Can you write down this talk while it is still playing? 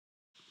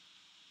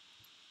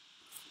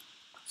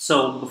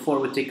So before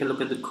we take a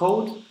look at the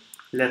code,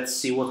 let's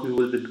see what we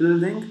will be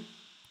building.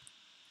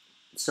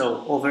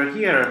 So over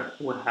here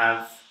we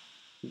have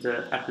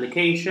the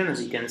application.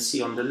 As you can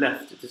see on the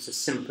left, it is a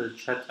simple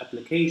chat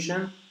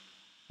application,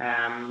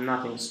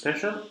 nothing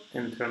special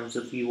in terms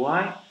of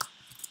UI.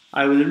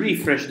 I will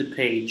refresh the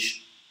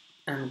page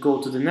and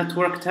go to the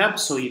network tab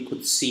so you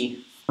could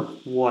see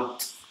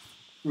what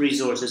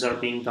resources are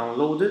being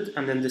downloaded,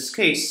 and in this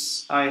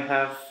case I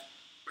have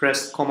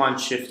pressed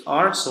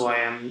Command-Shift-R, so I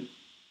am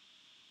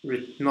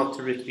not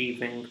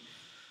retrieving,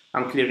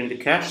 I'm clearing the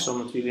cache, so I'm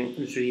not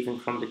retrieving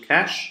from the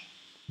cache,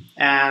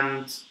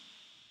 and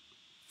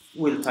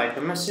we'll type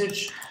a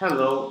message,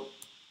 hello,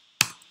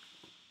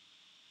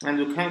 and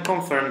we can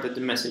confirm that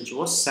the message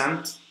was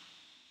sent.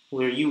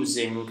 We're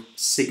using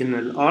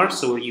Signal R,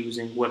 so we're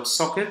using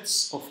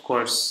WebSockets. Of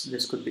course,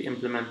 this could be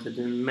implemented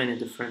in many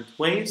different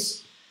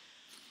ways.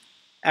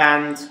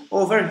 And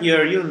over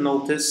here, you'll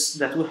notice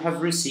that we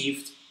have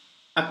received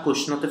a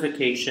push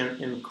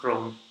notification in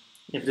Chrome.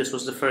 If this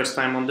was the first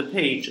time on the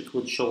page, it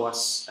would show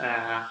us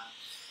a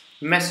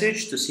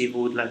message to see if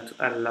we would like to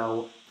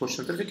allow push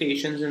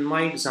notifications. In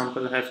my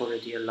example, I have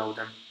already allowed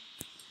them.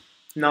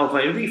 Now, if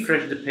I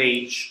refresh the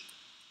page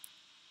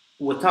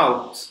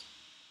without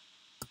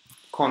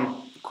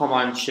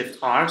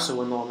Command-Shift-R,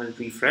 so a normal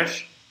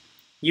refresh,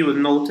 you will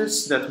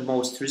notice that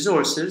most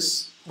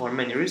resources, or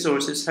many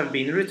resources, have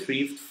been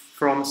retrieved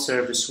from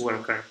service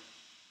worker.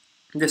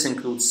 This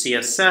includes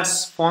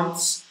CSS,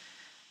 fonts,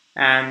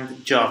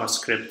 and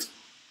JavaScript.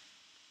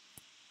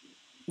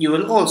 You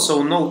will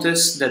also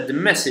notice that the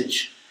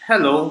message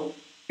hello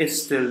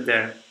is still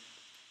there.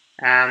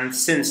 And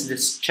since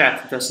this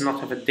chat does not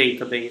have a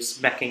database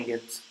backing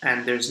it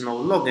and there's no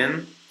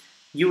login,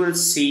 you will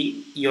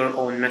see your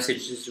own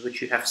messages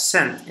which you have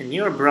sent in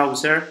your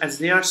browser as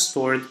they are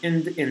stored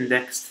in the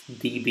indexed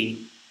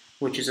DB,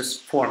 which is a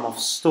form of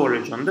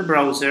storage on the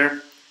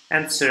browser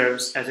and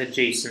serves as a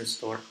JSON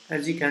store,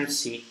 as you can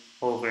see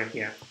over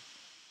here.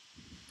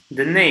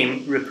 The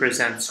name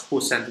represents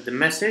who sent the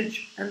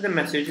message, and the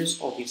message is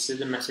obviously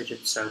the message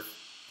itself.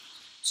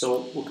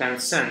 So we can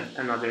send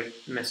another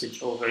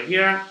message over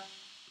here.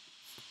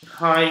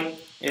 Hi,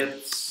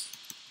 it's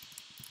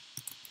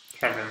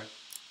Kevin.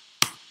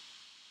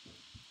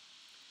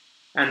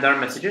 And our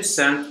message is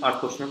sent, our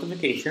push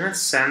notification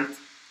is sent,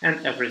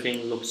 and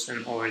everything looks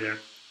in order.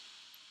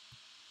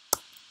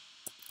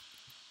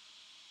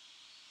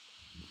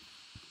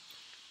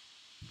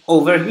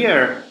 Over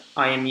here,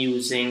 I am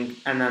using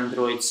an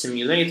Android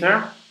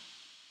simulator,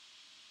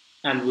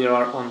 and we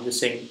are on the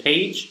same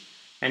page,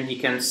 and you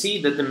can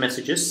see that the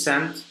messages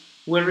sent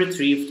were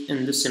retrieved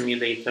in the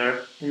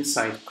simulator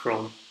inside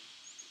Chrome.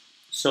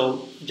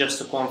 So just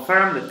to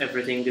confirm that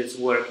everything is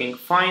working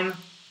fine,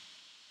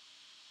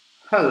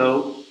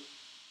 hello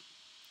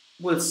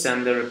will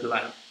send a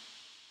reply.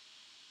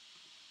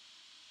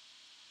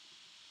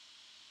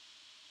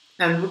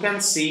 And we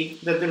can see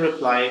that the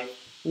reply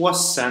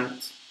was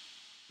sent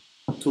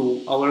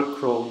to our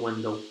Chrome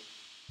window.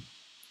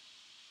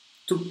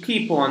 To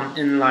keep on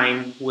in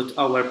line with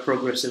our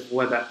progressive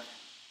web app,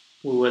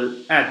 we will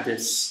add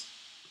this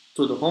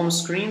to the home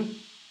screen.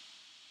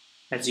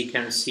 As you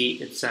can see,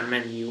 it's a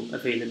menu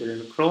available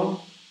in Chrome.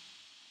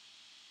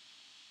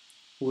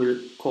 We'll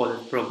call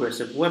it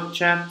Progressive Web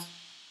Chat.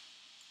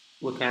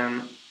 We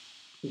can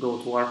go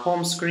to our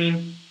home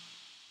screen,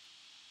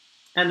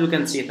 and we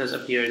can see it has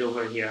appeared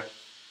over here.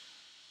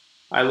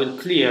 I will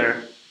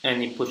clear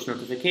any push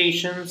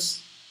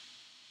notifications.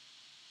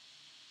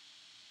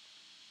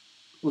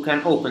 We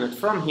can open it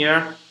from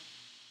here.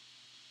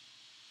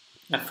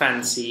 A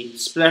fancy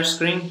splash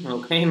screen.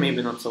 Okay,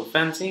 maybe not so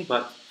fancy,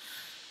 but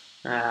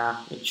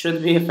it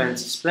should be a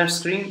fancy splash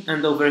screen.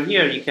 And over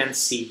here you can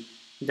see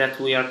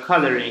that we are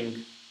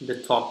coloring the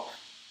top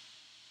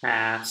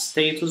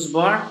status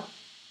bar.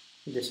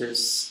 This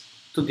is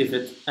to give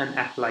it an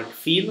app-like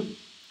feel,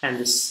 and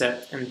is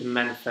set in the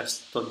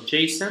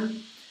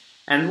manifest.json.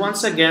 And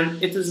once again,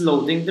 it is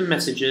loading the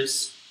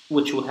messages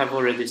which we have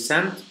already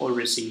sent or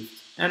received.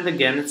 And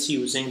again, it's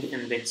using the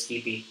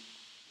index.db.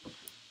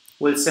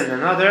 We'll send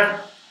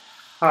another,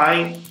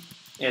 hi,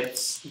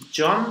 it's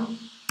John,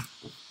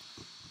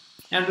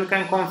 and we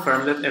can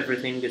confirm that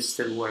everything is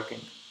still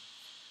working.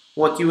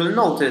 What you will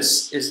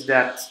notice is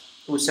that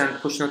we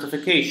send push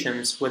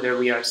notifications whether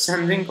we are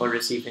sending or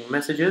receiving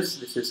messages.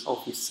 This is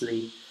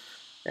obviously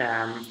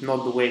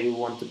not the way we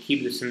want to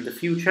keep this in the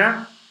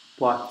future,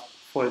 but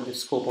for the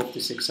scope of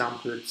this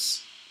example,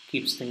 it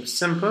keeps things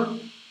simple.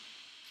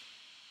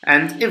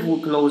 And if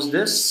we close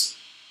this,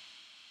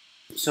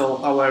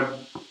 so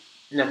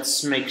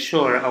let's make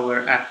sure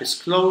our app is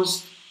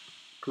closed.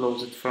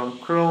 Close it from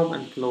Chrome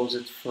and close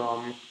it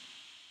from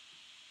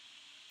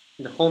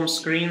the home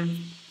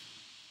screen.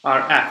 Our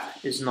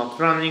app is not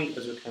running,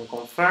 as we can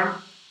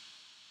confirm.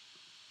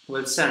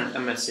 We'll send a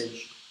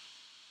message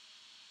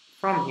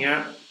from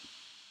here.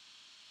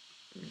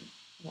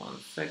 1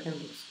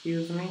 second,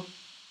 excuse me.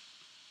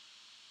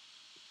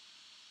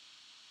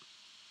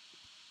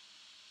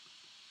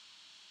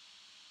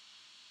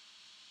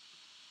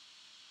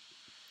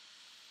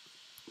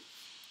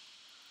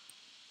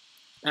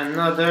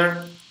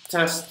 another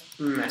test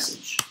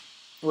message.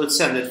 We'll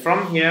send it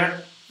from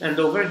here, and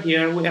over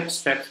here we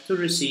expect to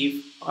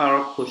receive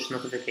our push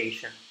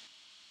notification.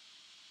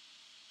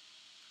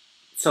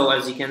 So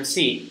as you can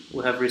see,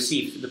 we have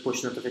received the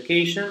push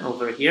notification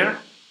over here.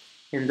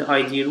 In the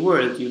ideal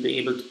world, you'll be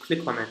able to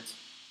click on it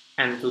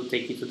and it will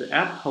take you to the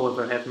app.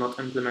 However, I have not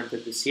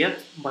implemented this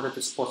yet, but it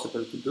is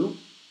possible to do.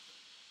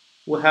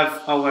 We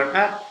have our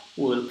app,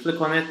 we'll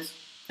click on it,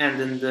 and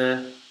in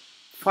the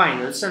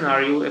final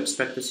scenario, we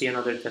expect to see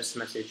another test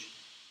message.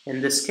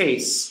 In this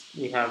case,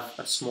 we have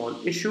a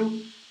small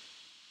issue,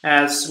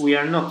 as we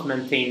are not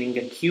maintaining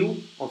a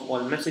queue of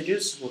all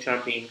messages which are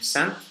being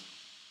sent,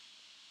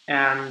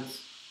 and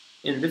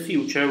in the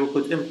future we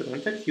could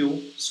implement a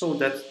queue so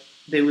that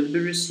they will be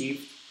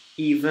received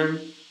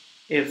even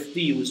if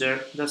the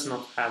user does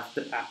not have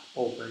the app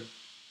open.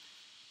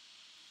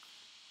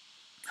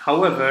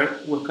 However,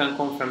 we can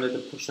confirm that the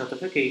push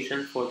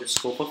notification for the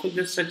scope of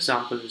this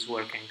example is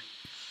working.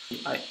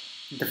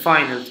 The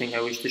final thing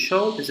I wish to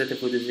show is that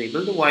if we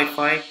disable the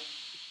Wi-Fi,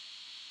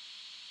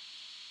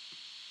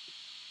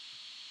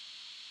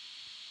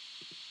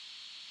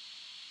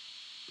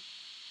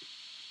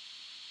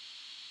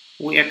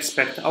 we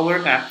expect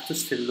our app to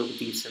still look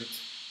decent.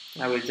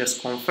 I will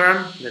just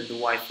confirm that the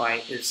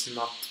Wi-Fi is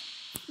not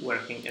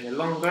working any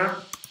longer.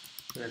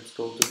 Let's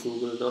go to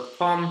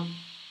google.com.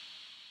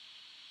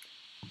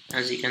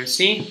 As you can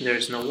see, there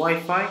is no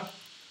Wi-Fi.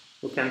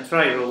 We can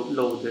try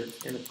load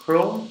it in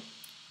Chrome,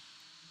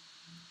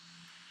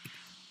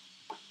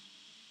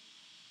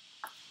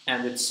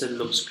 and it still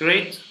looks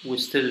great. We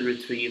still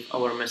retrieve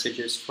our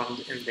messages from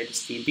the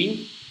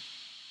IndexedDB.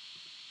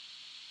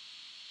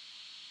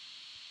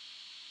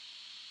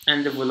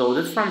 And if we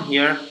load it from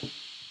here,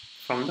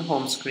 from the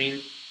home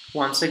screen,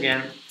 once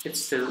again, it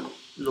still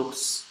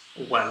looks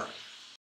well.